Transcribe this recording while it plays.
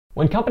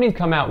When companies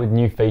come out with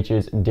new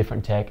features and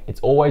different tech, it's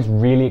always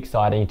really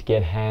exciting to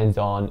get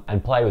hands-on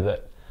and play with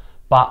it.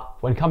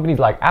 But when companies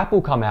like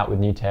Apple come out with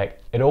new tech,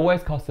 it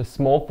always costs a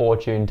small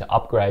fortune to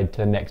upgrade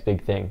to the next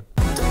big thing.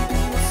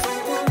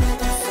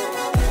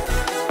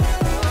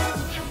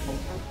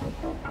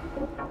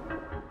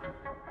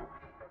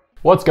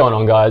 What's going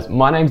on, guys?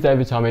 My name's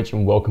David Tomich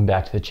and welcome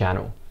back to the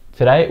channel.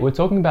 Today we're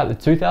talking about the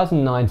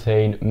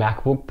 2019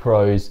 MacBook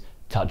Pro's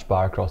Touch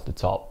Bar across the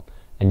top.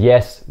 And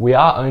yes, we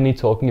are only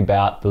talking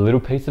about the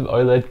little piece of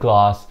OLED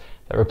glass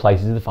that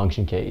replaces the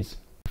function keys.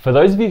 For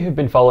those of you who've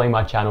been following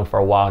my channel for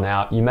a while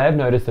now, you may have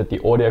noticed that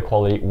the audio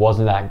quality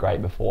wasn't that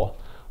great before.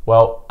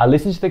 Well, I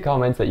listened to the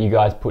comments that you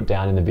guys put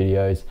down in the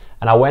videos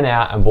and I went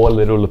out and bought a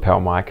little lapel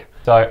mic.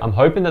 So I'm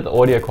hoping that the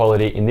audio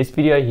quality in this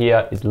video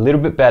here is a little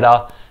bit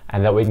better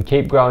and that we can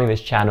keep growing this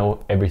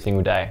channel every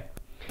single day.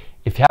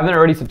 If you haven't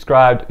already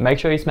subscribed, make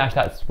sure you smash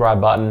that subscribe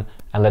button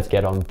and let's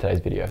get on with today's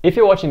video. If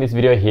you're watching this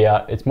video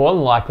here, it's more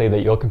than likely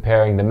that you're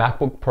comparing the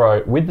MacBook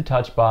Pro with the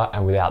Touch Bar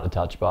and without the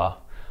Touch Bar.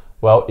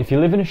 Well, if you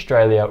live in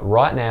Australia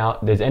right now,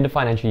 there's end of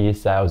financial year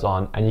sales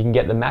on and you can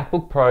get the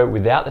MacBook Pro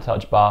without the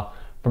Touch Bar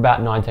for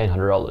about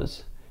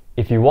 $1,900.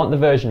 If you want the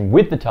version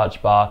with the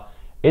Touch Bar,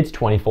 it's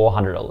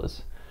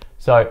 $2,400.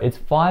 So it's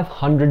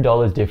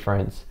 $500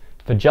 difference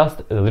for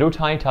just a little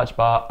tiny Touch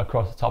Bar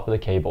across the top of the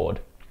keyboard.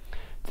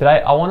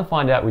 Today, I want to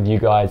find out with you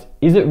guys,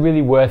 is it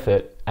really worth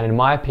it? And in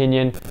my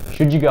opinion,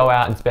 should you go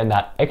out and spend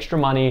that extra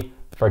money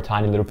for a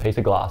tiny little piece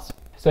of glass?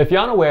 So if you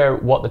aren't aware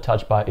what the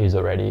Touch Bar is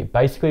already,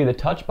 basically the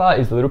Touch Bar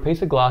is a little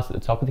piece of glass at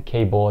the top of the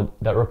keyboard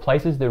that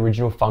replaces the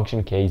original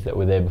function keys that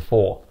were there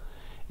before.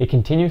 It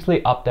continuously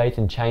updates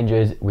and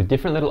changes with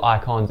different little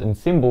icons and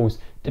symbols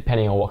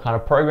depending on what kind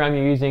of program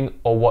you're using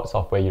or what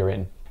software you're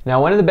in. Now,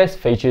 one of the best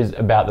features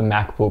about the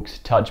MacBook's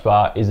Touch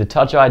Bar is the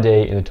Touch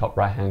ID in the top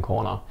right hand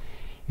corner.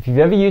 If you've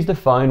ever used a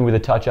phone with a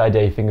Touch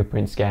ID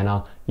fingerprint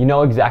scanner, you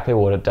know exactly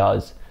what it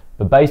does.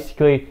 But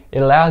basically, it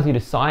allows you to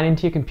sign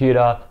into your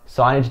computer,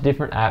 sign into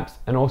different apps,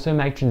 and also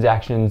make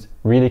transactions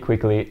really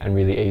quickly and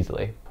really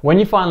easily. When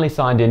you finally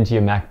signed into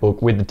your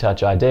MacBook with the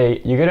Touch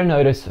ID, you're going to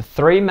notice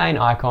three main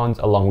icons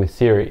along with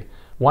Siri.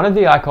 One of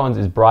the icons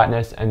is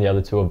brightness and the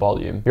other two are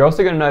volume. You're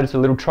also going to notice a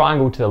little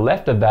triangle to the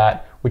left of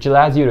that, which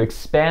allows you to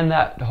expand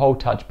that whole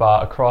Touch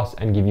Bar across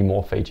and give you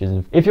more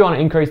features. If you want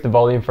to increase the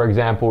volume, for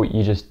example,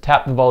 you just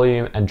tap the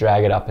volume and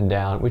drag it up and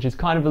down, which is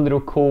kind of a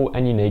little cool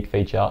and unique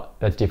feature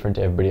that's different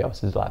to everybody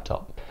else's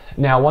laptop.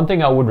 Now, one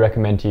thing I would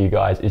recommend to you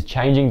guys is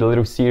changing the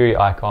little Siri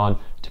icon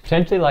to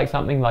potentially like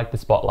something like the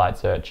Spotlight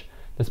search.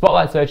 The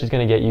Spotlight search is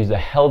going to get used a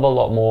hell of a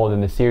lot more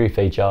than the Siri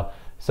feature,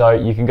 so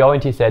you can go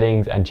into your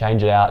settings and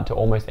change it out to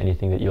almost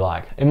anything that you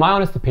like. In my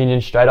honest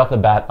opinion, straight off the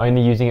bat,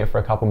 only using it for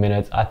a couple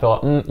minutes, I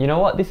thought, you know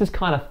what, this is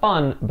kind of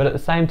fun, but at the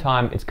same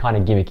time, it's kind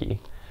of gimmicky.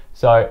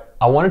 So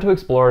I wanted to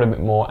explore it a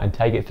bit more and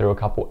take it through a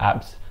couple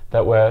apps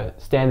that were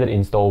standard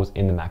installs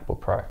in the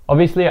MacBook Pro.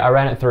 Obviously, I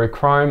ran it through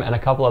Chrome and a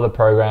couple other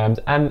programs,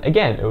 and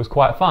again, it was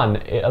quite fun.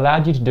 It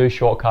allowed you to do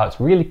shortcuts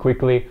really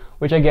quickly,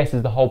 which I guess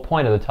is the whole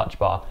point of the Touch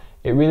Bar.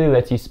 It really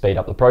lets you speed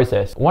up the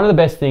process. One of the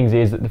best things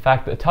is that the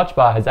fact that the Touch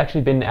Bar has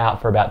actually been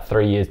out for about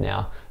 3 years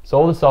now. So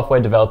all the software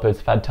developers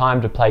have had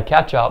time to play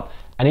catch up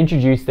and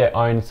introduce their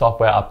own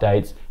software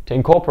updates to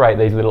incorporate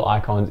these little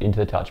icons into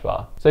the Touch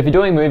Bar. So if you're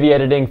doing movie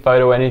editing,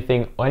 photo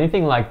editing, or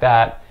anything like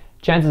that,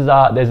 chances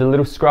are there's a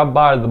little scrub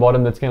bar at the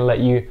bottom that's going to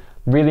let you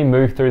really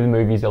move through the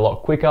movies a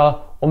lot quicker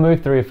or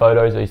move through your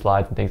photos or your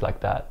slides and things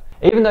like that.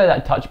 Even though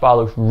that Touch Bar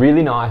looks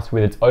really nice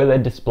with its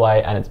OLED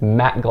display and its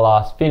matte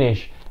glass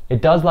finish,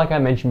 it does, like I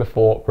mentioned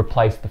before,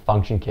 replace the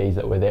function keys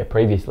that were there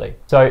previously.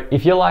 So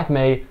if you're like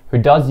me, who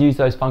does use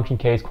those function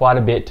keys quite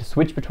a bit to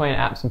switch between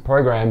apps and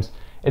programs,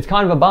 it's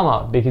kind of a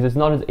bummer because it's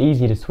not as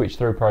easy to switch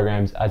through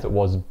programs as it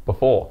was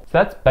before. So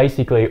that's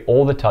basically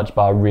all the Touch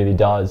Bar really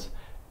does.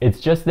 It's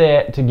just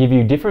there to give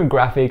you different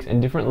graphics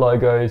and different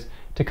logos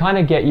to kind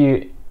of get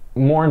you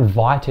more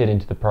invited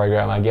into the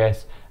program, I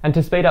guess, and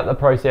to speed up the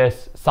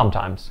process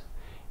sometimes.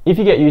 If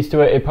you get used to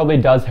it, it probably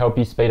does help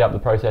you speed up the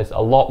process a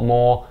lot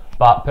more.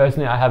 But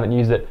personally, I haven't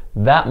used it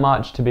that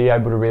much to be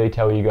able to really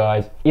tell you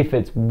guys if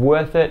it's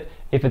worth it,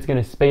 if it's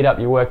going to speed up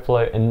your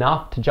workflow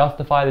enough to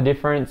justify the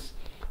difference.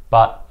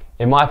 But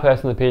in my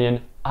personal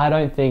opinion, I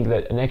don't think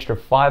that an extra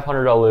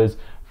 $500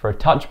 for a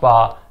Touch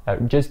Bar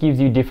that just gives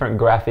you different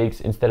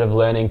graphics instead of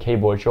learning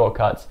keyboard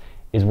shortcuts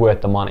is worth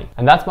the money.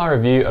 And that's my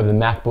review of the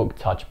MacBook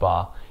Touch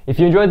Bar. If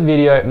you enjoyed the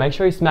video, make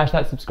sure you smash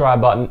that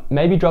subscribe button,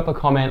 maybe drop a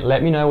comment,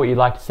 let me know what you'd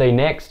like to see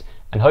next,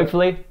 and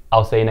hopefully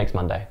I'll see you next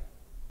Monday.